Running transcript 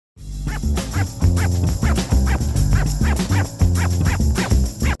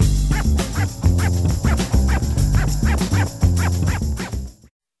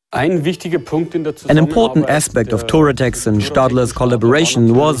An important aspect of Touratech's and Stadler's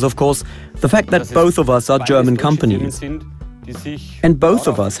collaboration was, of course, the fact that both of us are German companies. And both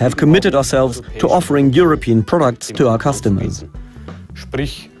of us have committed ourselves to offering European products to our customers.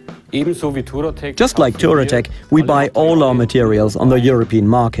 Just like Touratech, we buy all our materials on the European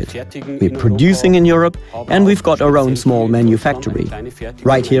market. We're producing in Europe, and we've got our own small manufactory,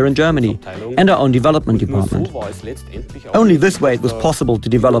 right here in Germany, and our own development department. Only this way it was possible to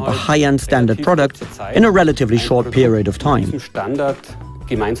develop a high-end standard product in a relatively short period of time.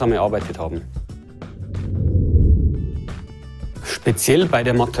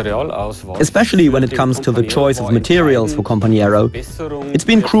 Especially when it comes to the choice of materials for Companero, it's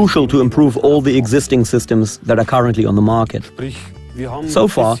been crucial to improve all the existing systems that are currently on the market. So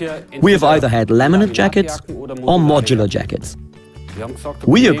far, we have either had laminate jackets or modular jackets.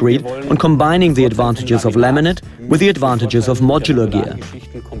 We agreed on combining the advantages of laminate with the advantages of modular gear.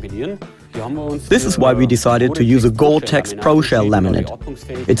 This is why we decided to use a Gore-Tex Pro-Shell laminate.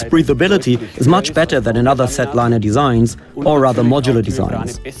 Its breathability is much better than in other Z-liner designs or other modular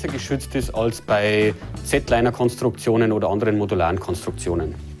designs.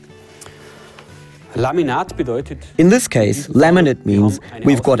 In this case, laminate means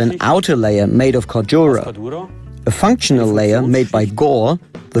we've got an outer layer made of Cordura, a functional layer made by Gore,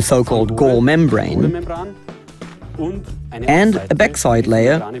 the so-called Gore membrane, and a backside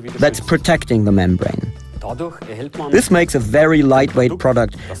layer that's protecting the membrane. This makes a very lightweight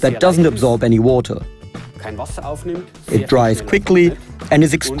product that doesn't absorb any water. It dries quickly and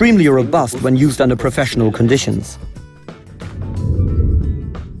is extremely robust when used under professional conditions.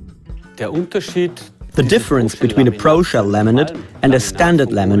 The difference between a Pro-Shell laminate and a standard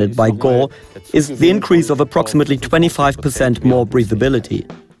laminate by Gore is the increase of approximately 25% more breathability.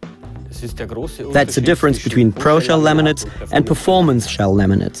 That's the difference between Pro-Shell laminates and performance shell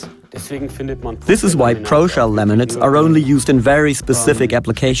laminates. This is why Pro-Shell laminates are only used in very specific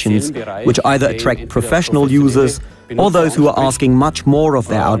applications, which either attract professional users or those who are asking much more of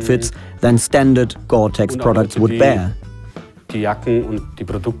their outfits than standard Gore-Tex products would bear. Die Jacken und die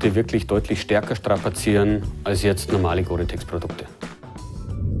Produkte wirklich deutlich stärker strapazieren als jetzt normale Gore-Tex-Produkte.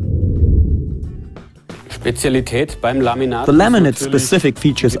 The laminate's specific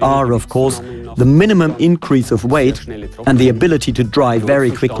features are, of course, the minimum increase of weight and the ability to dry very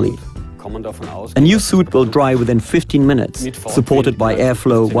quickly. A new suit will dry within 15 minutes, supported by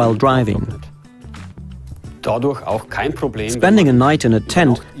airflow while driving. Spending a night in a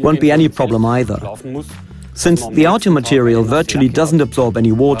tent won't be any problem either. Since the outer material virtually doesn't absorb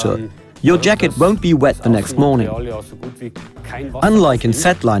any water, your jacket won't be wet the next morning. Unlike in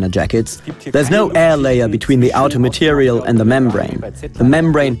Z-liner jackets, there's no air layer between the outer material and the membrane. The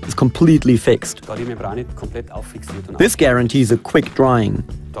membrane is completely fixed. This guarantees a quick drying.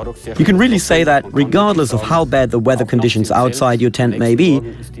 You can really say that regardless of how bad the weather conditions outside your tent may be,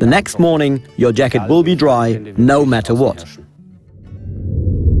 the next morning your jacket will be dry no matter what.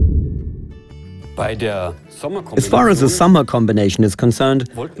 As far as the summer combination is concerned,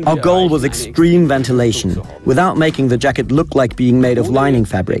 our goal was extreme ventilation, without making the jacket look like being made of lining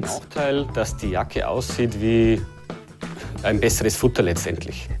fabrics.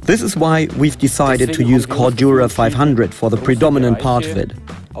 This is why we've decided to use Cordura 500 for the predominant part of it,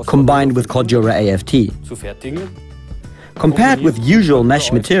 combined with Cordura AFT. Compared with usual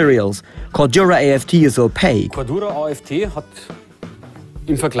mesh materials, Cordura AFT is opaque.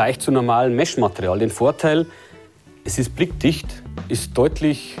 Im Vergleich zu normalem Mesh-Material den Vorteil, es ist blickdicht, ist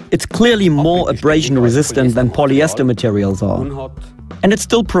deutlich. It's clearly more abrasion resistant than polyester materials are, and it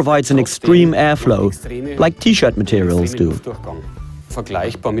still provides an extreme airflow, like T-shirt materials do.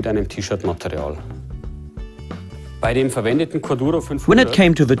 Vergleichbar mit einem T-Shirt-Material. When it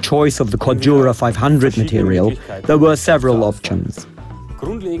came to the choice of the Cordura 500 material, there were several options.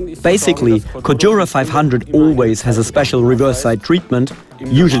 Basically, Cordura 500 always has a special reverse side treatment,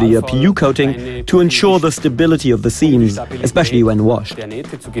 usually a PU coating, to ensure the stability of the seams, especially when washed. The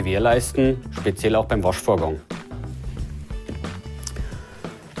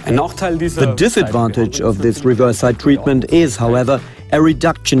disadvantage of this reverse side treatment is, however, a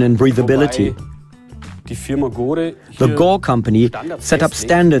reduction in breathability. The Gore company set up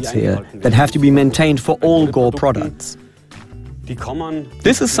standards here that have to be maintained for all Gore products.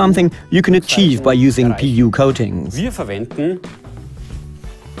 This is something you can achieve by using PU coatings.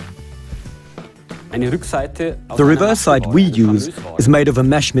 The reverse side we use is made of a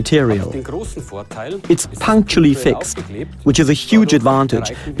mesh material. It's punctually fixed, which is a huge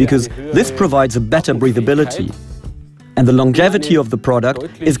advantage because this provides a better breathability, and the longevity of the product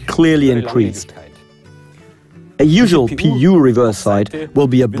is clearly increased. A usual PU reverse side will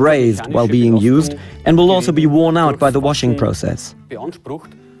be abrased while being used and will also be worn out by the washing process.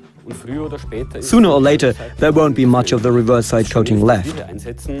 Sooner or later, there won't be much of the reverse side coating left.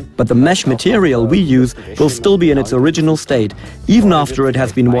 But the mesh material we use will still be in its original state, even after it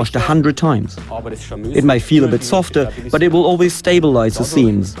has been washed 100 times. It may feel a bit softer, but it will always stabilize the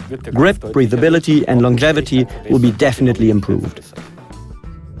seams. Grip, breathability and longevity will be definitely improved.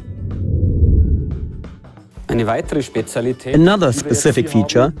 Another specific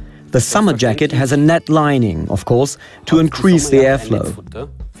feature, the summer jacket has a net lining, of course, to increase the airflow.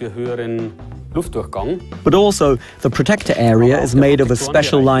 But also, the protector area is made of a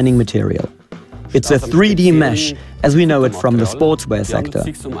special lining material. It's a 3D mesh, as we know it from the sportswear sector.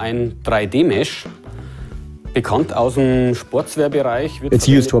 It's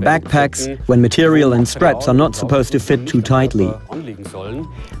used for backpacks, when material and straps are not supposed to fit too tightly.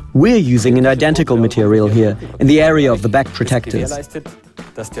 We're using an identical material here, in the area of the back protectors.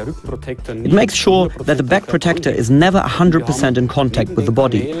 It makes sure that the back protector is never 100% in contact with the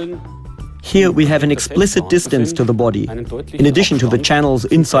body. Here we have an explicit distance to the body, in addition to the channels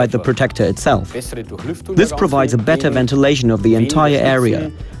inside the protector itself. This provides a better ventilation of the entire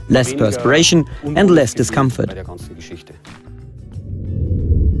area, less perspiration and less discomfort.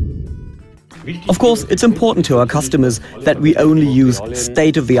 Of course, it's important to our customers that we only use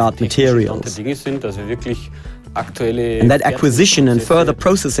state-of-the-art materials, and that acquisition and further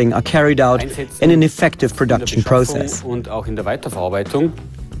processing are carried out in an effective production process. To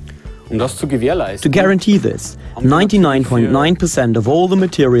guarantee this, 99.9% of all the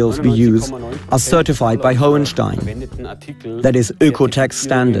materials we use are certified by Hohenstein, that is Touratech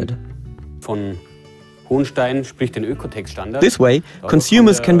standard. This way,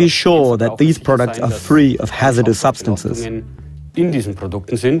 consumers can be sure that these products are free of hazardous substances.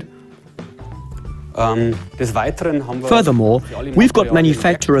 Furthermore, we've got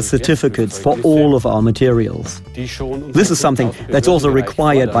manufacturer certificates for all of our materials. This is something that's also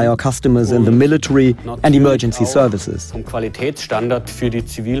required by our customers in the military and emergency services.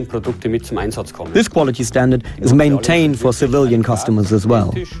 This quality standard is maintained for civilian customers as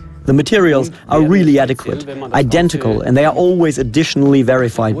well. The materials are really adequate, identical, and they are always additionally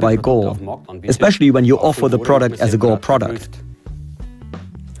verified by Gore, especially when you offer the product as a Gore product.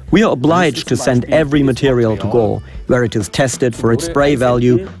 We are obliged to send every material to Gore, where it is tested for its spray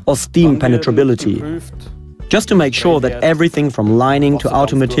value or steam penetrability, just to make sure that everything from lining to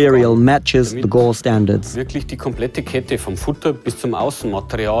outer material matches the Gore standards. Wirklich die komplette Kette vom Futter bis zum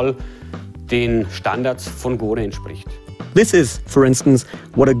Außenmaterial den Standards von Gore entspricht. This is, for instance,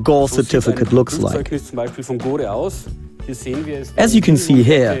 what a Gore certificate looks like. As you can see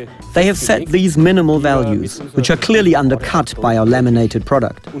here, they have set these minimal values, which are clearly undercut by our laminated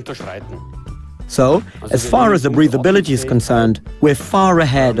product. So, as far as the breathability is concerned, we're far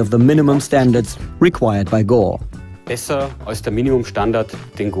ahead of the minimum standards required by Gore. Besser als der Minimumstandard,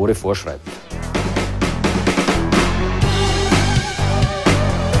 den Gore vorschreibt.